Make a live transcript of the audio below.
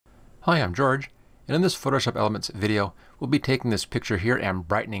Hi, I'm George, and in this Photoshop Elements video, we'll be taking this picture here and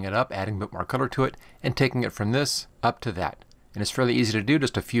brightening it up, adding a bit more color to it, and taking it from this up to that. And it's fairly easy to do,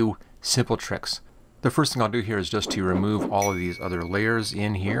 just a few simple tricks. The first thing I'll do here is just to remove all of these other layers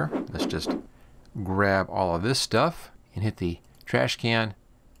in here. Let's just grab all of this stuff and hit the trash can.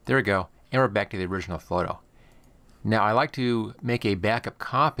 There we go, and we're back to the original photo. Now I like to make a backup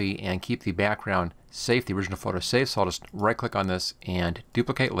copy and keep the background safe, the original photo safe, so I'll just right click on this and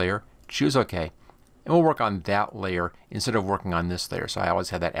duplicate layer, choose OK, and we'll work on that layer instead of working on this layer, so I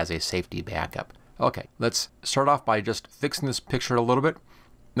always have that as a safety backup. Okay, let's start off by just fixing this picture a little bit.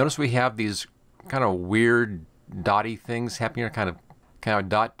 Notice we have these kind of weird dotty things happening, kind of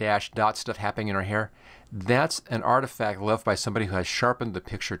dot dash dot stuff happening in her hair. That's an artifact left by somebody who has sharpened the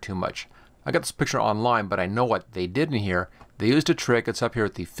picture too much. I got this picture online, but I know what they did in here. They used a trick. It's up here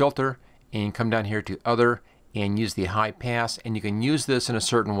at the filter, and you come down here to other and use the high pass, and you can use this in a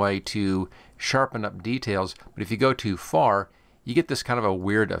certain way to sharpen up details, but if you go too far you get this kind of a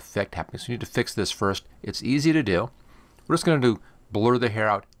weird effect happening. So you need to fix this first. It's easy to do. We're just going to blur the hair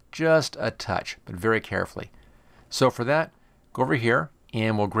out just a touch, but very carefully. So for that, go over here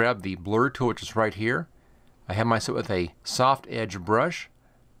and we'll grab the blur tool, which is right here. I have mine set with a soft edge brush.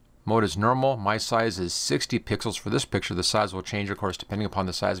 Mode is normal. My size is 60 pixels for this picture. The size will change, of course, depending upon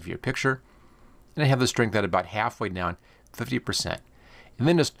the size of your picture. And I have the strength at about halfway down, 50%. And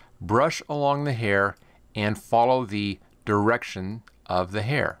then just brush along the hair and follow the direction of the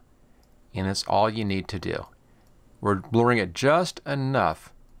hair. And that's all you need to do. We're blurring it just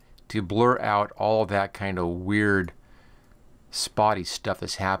enough to blur out all that kind of weird spotty stuff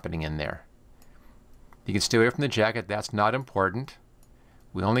that's happening in there. You can stay away from the jacket. That's not important.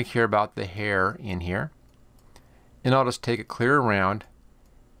 We only care about the hair in here. And I'll just take it clear around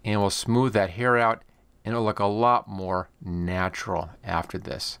and we'll smooth that hair out, and it'll look a lot more natural after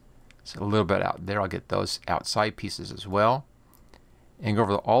this. So a little bit out there. I'll get those outside pieces as well. And go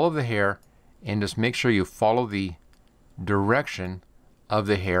over all of the hair and just make sure you follow the direction of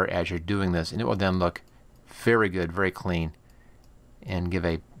the hair as you're doing this, and it will then look very good, very clean, and give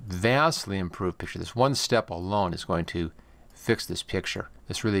a vastly improved picture. This one step alone is going to fix this picture.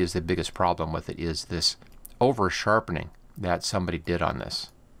 This really is the biggest problem with it, is this over sharpening that somebody did on this.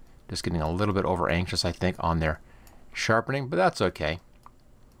 Just getting a little bit over anxious, I think, on their sharpening, but that's okay.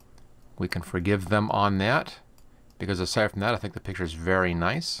 We can forgive them on that, because aside from that, I think the picture is very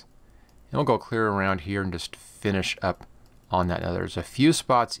nice. And we'll go clear around here and just finish up on that. Now there's a few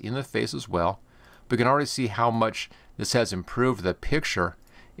spots in the face as well. We can already see how much this has improved the picture.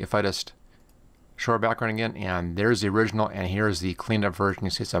 If I just show our background again, and there's the original, and here's the cleaned up version. You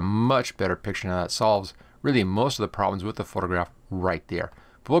see it's a much better picture now. That solves really most of the problems with the photograph right there.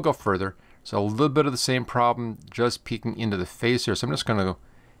 But we'll go further. So a little bit of the same problem, just peeking into the face here. So I'm just going to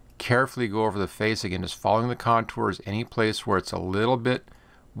carefully go over the face again, just following the contours. Any place where it's a little bit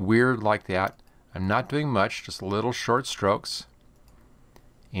weird like that, I'm not doing much, just little short strokes,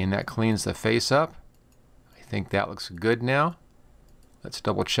 and that cleans the face up. I think that looks good now. Let's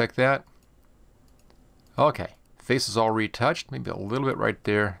double check that. Okay, face is all retouched, maybe a little bit right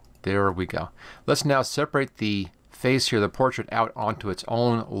there. There we go. Let's now separate the face here, the portrait, out onto its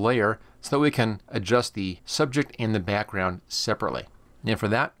own layer so that we can adjust the subject and the background separately. And for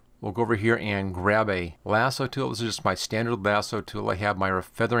that, we'll go over here and grab a lasso tool. This is just my standard lasso tool. I have my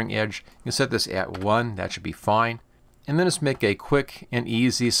feathering edge. You can set this at 1. That should be fine. And then just make a quick and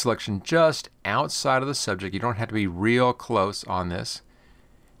easy selection just outside of the subject. You don't have to be real close on this.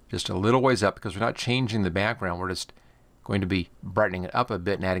 Just a little ways up, because we're not changing the background. We're just going to be brightening it up a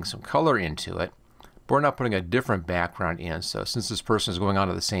bit and adding some color into it. But we're not putting a different background in. So since this person is going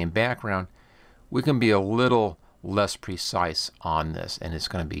onto the same background, we can be a little less precise on this, and it's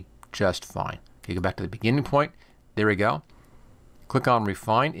going to be just fine. Okay, go back to the beginning point. There we go. Click on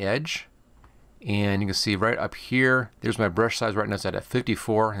Refine Edge, and you can see right up here, there's my brush size. Right now it's at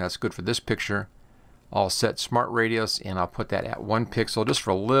 54, and that's good for this picture. I'll set Smart Radius, and I'll put that at 1 pixel just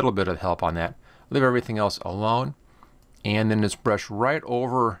for a little bit of help on that. Leave everything else alone, and then just brush right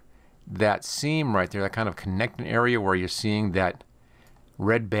over that seam right there, that kind of connecting area where you're seeing that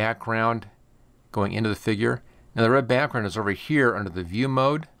red background going into the figure. Now the red background is over here under the view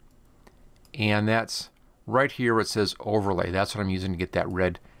mode, and that's right here where it says overlay. That's what I'm using to get that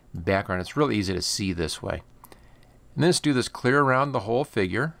red background. It's really easy to see this way. And then just do this clear around the whole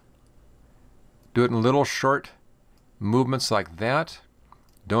figure. Do it in little short movements like that.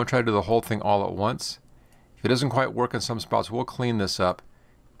 Don't try to do the whole thing all at once. If it doesn't quite work in some spots, we'll clean this up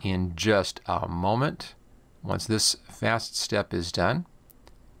in just a moment once this fast step is done.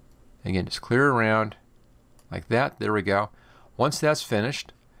 Again, just clear around like that. There we go. Once that's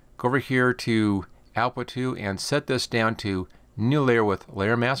finished, Go over here to Output 2 and set this down to New Layer with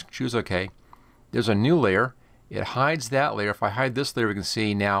Layer Mask. Choose OK. There's a new layer. It hides that layer. If I hide this layer, we can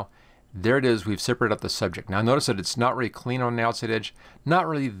see now, there it is. We've separated out the subject. Now notice that it's not really clean on the outside edge. Not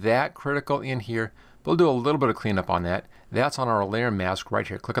really that critical in here, but we'll do a little bit of cleanup on that. That's on our layer mask right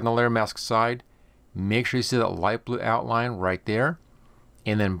here. Click on the layer mask side. Make sure you see that light blue outline right there.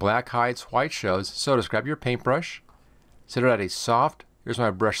 And then black hides, white shows. So just grab your paintbrush, set it at a soft. Here's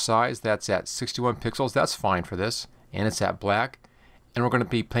my brush size. That's at 61 pixels. That's fine for this. And it's at black. And we're going to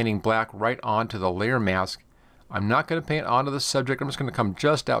be painting black right onto the layer mask. I'm not going to paint onto the subject. I'm just going to come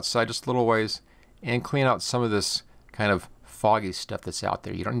just outside, just a little ways, and clean out some of this kind of foggy stuff that's out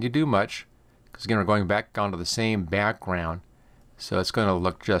there. You don't need to do much, because again, we're going back onto the same background. So it's going to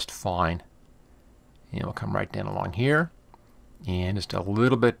look just fine. And we'll come right down along here, and just a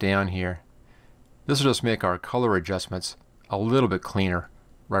little bit down here. This will just make our color adjustments a little bit cleaner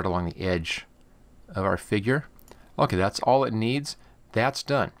right along the edge of our figure. Okay, that's all it needs. That's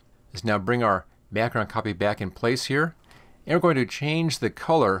done. Let's now bring our background copy back in place here, and we're going to change the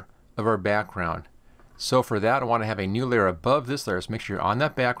color of our background. So for that, I want to have a new layer above this layer. So make sure you're on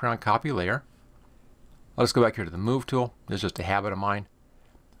that background copy layer. I'll just go back here to the Move tool. This is just a habit of mine.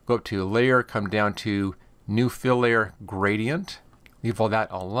 Go up to Layer, come down to New Fill Layer, Gradient. Leave all that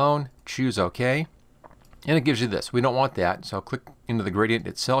alone. Choose OK. And it gives you this. We don't want that, so I'll click into the gradient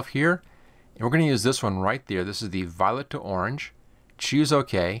itself here. And we're going to use this one right there. This is the violet to orange. Choose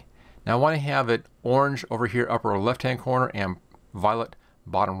OK. Now I want to have it orange over here upper left-hand corner and violet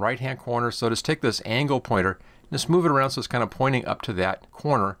bottom right-hand corner. So just take this angle pointer and just move it around so it's kind of pointing up to that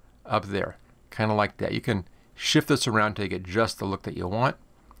corner up there. Kind of like that. You can shift this around to get just the look that you want.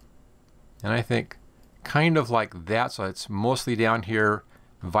 And I think kind of like that. So it's mostly down here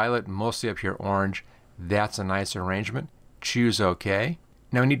violet, mostly up here orange. That's a nice arrangement. Choose OK.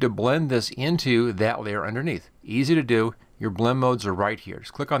 Now we need to blend this into that layer underneath. Easy to do. Your blend modes are right here.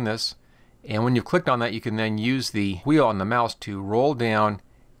 Just click on this, and when you've clicked on that, you can then use the wheel on the mouse to roll down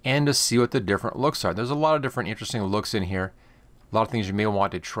and to see what the different looks are. There's a lot of different interesting looks in here. A lot of things you may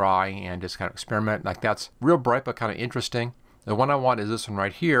want to try and just kind of experiment. Like that's real bright but kind of interesting. The one I want is this one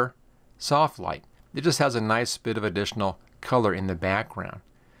right here, Soft Light. It just has a nice bit of additional color in the background.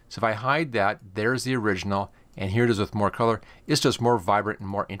 So if I hide that, there's the original, and here it is with more color. It's just more vibrant and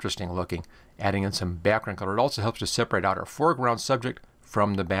more interesting looking, adding in some background color. It also helps to separate out our foreground subject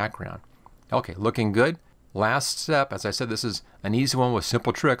from the background. Okay, looking good. Last step, as I said, this is an easy one with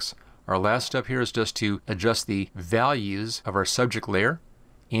simple tricks. Our last step here is just to adjust the values of our subject layer.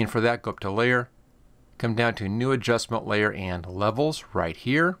 And for that, go up to Layer, come down to New Adjustment Layer and Levels right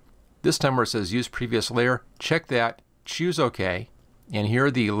here. This time where it says Use Previous Layer, check that, choose OK. And here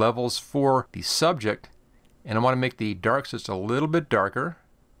are the levels for the subject. And I want to make the darks just a little bit darker.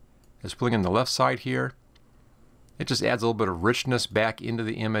 Just pulling in the left side here. It just adds a little bit of richness back into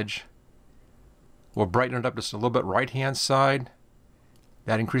the image. We'll brighten it up just a little bit right hand side.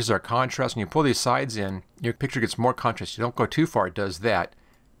 That increases our contrast. When you pull these sides in, your picture gets more contrast. You don't go too far, it does that.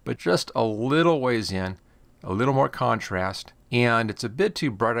 But just a little ways in, a little more contrast. And it's a bit too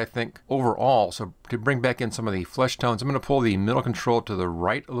bright, I think, overall. So to bring back in some of the flesh tones, I'm going to pull the middle control to the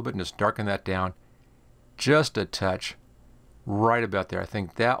right a little bit and just darken that down. Just a touch. Right about there. I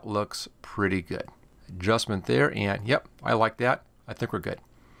think that looks pretty good. Adjustment there, and yep, I like that. I think we're good.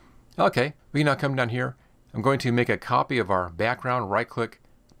 Okay, we can now come down here. I'm going to make a copy of our background. Right click,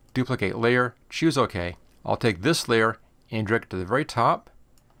 duplicate layer, choose OK. I'll take this layer and drag it to the very top.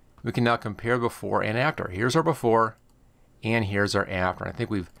 We can now compare before and after. Here's our before, and here's our after. I think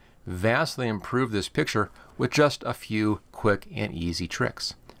we've vastly improved this picture with just a few quick and easy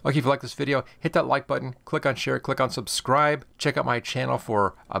tricks. Okay, if you like this video, hit that like button, click on share, click on subscribe. Check out my channel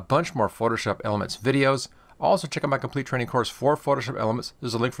for a bunch more Photoshop Elements videos. Also check out my complete training course for Photoshop Elements.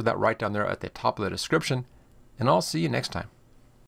 There's a link for that right down there at the top of the description. And I'll see you next time.